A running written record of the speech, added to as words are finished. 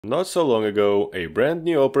Not so long ago, a brand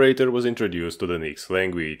new operator was introduced to the Nix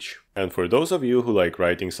language. And for those of you who like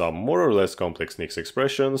writing some more or less complex Nix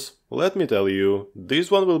expressions, let me tell you, this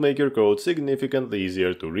one will make your code significantly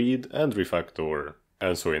easier to read and refactor.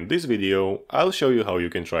 And so in this video, I'll show you how you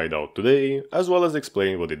can try it out today, as well as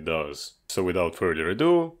explain what it does. So without further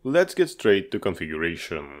ado, let's get straight to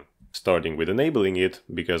configuration. Starting with enabling it,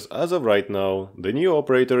 because as of right now, the new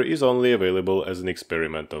operator is only available as an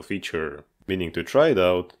experimental feature. Meaning to try it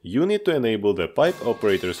out, you need to enable the pipe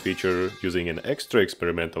operators feature using an extra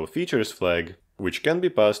experimental features flag, which can be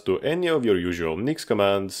passed to any of your usual Nix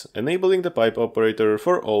commands, enabling the pipe operator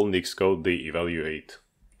for all Nix code they evaluate.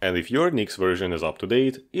 And if your Nix version is up to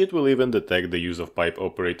date, it will even detect the use of pipe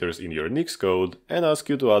operators in your Nix code and ask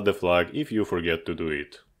you to add the flag if you forget to do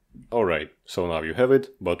it. Alright, so now you have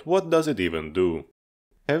it, but what does it even do?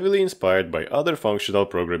 Heavily inspired by other functional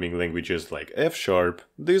programming languages like F#,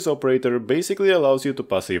 this operator basically allows you to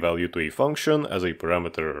pass a value to a function as a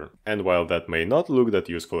parameter. And while that may not look that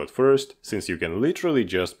useful at first, since you can literally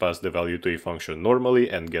just pass the value to a function normally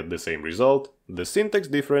and get the same result, the syntax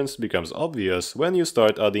difference becomes obvious when you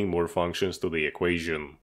start adding more functions to the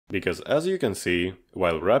equation. Because as you can see,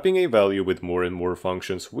 while wrapping a value with more and more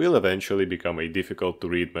functions will eventually become a difficult to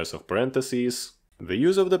read mess of parentheses, the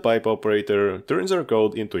use of the pipe operator turns our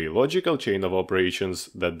code into a logical chain of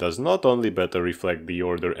operations that does not only better reflect the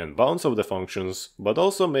order and bounds of the functions, but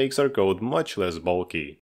also makes our code much less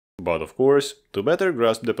bulky. But of course, to better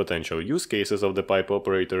grasp the potential use cases of the pipe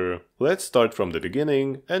operator, let's start from the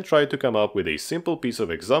beginning and try to come up with a simple piece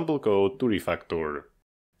of example code to refactor.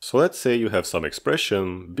 So let's say you have some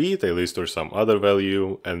expression, be it a list or some other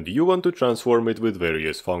value, and you want to transform it with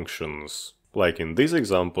various functions. Like in this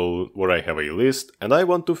example, where I have a list and I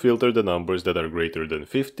want to filter the numbers that are greater than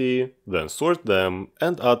 50, then sort them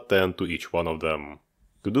and add 10 to each one of them.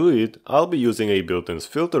 To do it, I'll be using a built-in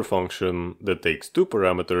filter function that takes two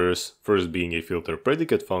parameters, first being a filter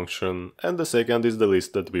predicate function and the second is the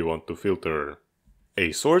list that we want to filter.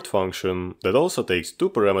 A sort function that also takes two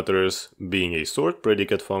parameters, being a sort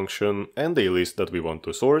predicate function and a list that we want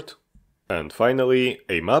to sort. And finally,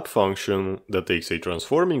 a map function that takes a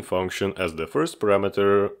transforming function as the first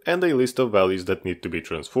parameter and a list of values that need to be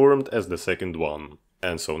transformed as the second one.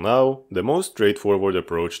 And so now, the most straightforward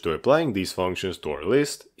approach to applying these functions to our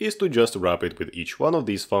list is to just wrap it with each one of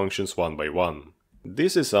these functions one by one.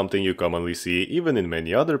 This is something you commonly see even in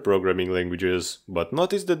many other programming languages, but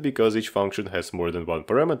notice that because each function has more than one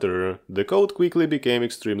parameter, the code quickly became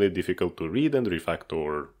extremely difficult to read and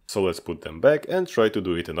refactor. So let's put them back and try to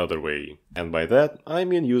do it another way. And by that, I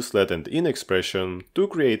mean use let and in expression to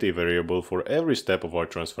create a variable for every step of our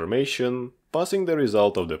transformation, passing the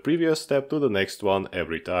result of the previous step to the next one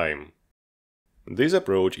every time. This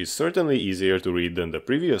approach is certainly easier to read than the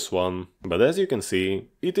previous one, but as you can see,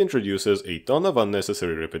 it introduces a ton of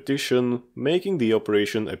unnecessary repetition, making the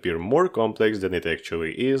operation appear more complex than it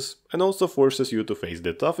actually is, and also forces you to face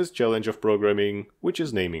the toughest challenge of programming, which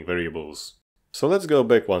is naming variables. So let's go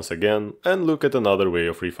back once again and look at another way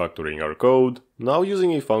of refactoring our code, now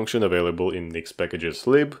using a function available in Nix packages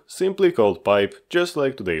lib, simply called pipe, just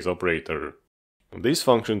like today's operator. This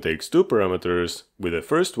function takes two parameters, with the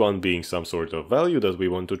first one being some sort of value that we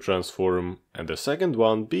want to transform, and the second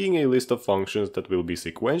one being a list of functions that will be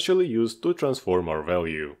sequentially used to transform our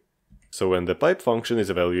value. So when the pipe function is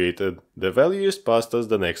evaluated, the value is passed as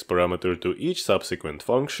the next parameter to each subsequent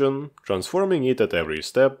function, transforming it at every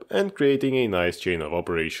step and creating a nice chain of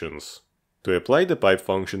operations. To apply the pipe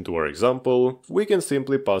function to our example, we can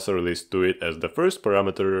simply pass our list to it as the first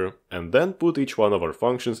parameter, and then put each one of our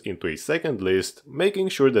functions into a second list, making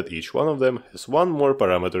sure that each one of them has one more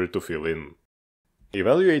parameter to fill in.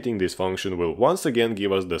 Evaluating this function will once again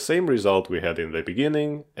give us the same result we had in the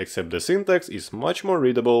beginning, except the syntax is much more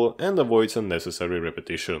readable and avoids unnecessary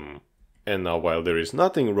repetition. And now while there is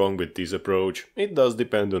nothing wrong with this approach, it does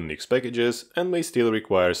depend on Nix packages and may still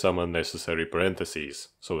require some unnecessary parentheses.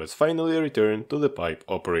 So let's finally return to the pipe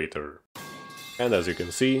operator. And as you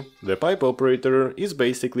can see, the pipe operator is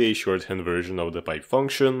basically a shorthand version of the pipe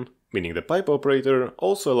function, meaning the pipe operator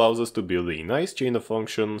also allows us to build a nice chain of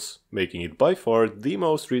functions, making it by far the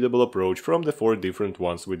most readable approach from the 4 different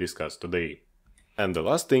ones we discussed today. And the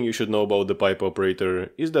last thing you should know about the pipe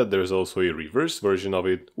operator is that there's also a reverse version of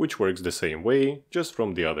it, which works the same way, just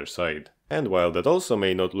from the other side. And while that also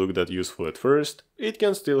may not look that useful at first, it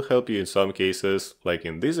can still help you in some cases, like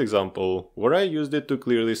in this example, where I used it to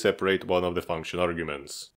clearly separate one of the function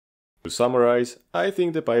arguments. To summarize, I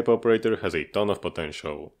think the pipe operator has a ton of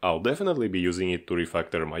potential. I'll definitely be using it to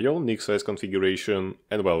refactor my own Nix size configuration,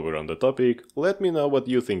 and while we're on the topic, let me know what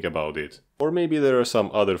you think about it. Or maybe there are some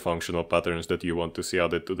other functional patterns that you want to see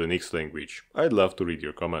added to the Nix language. I'd love to read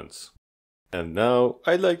your comments. And now,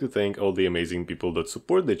 I'd like to thank all the amazing people that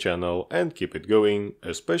support the channel and keep it going,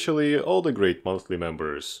 especially all the great monthly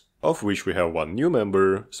members, of which we have one new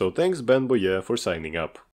member, so thanks Ben Boye for signing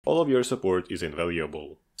up. All of your support is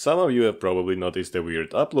invaluable. Some of you have probably noticed a weird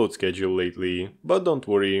upload schedule lately, but don't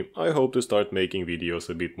worry, I hope to start making videos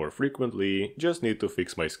a bit more frequently, just need to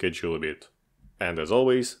fix my schedule a bit. And as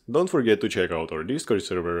always, don't forget to check out our Discord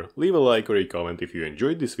server, leave a like or a comment if you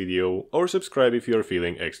enjoyed this video, or subscribe if you're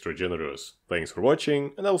feeling extra generous. Thanks for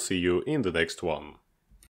watching, and I'll see you in the next one.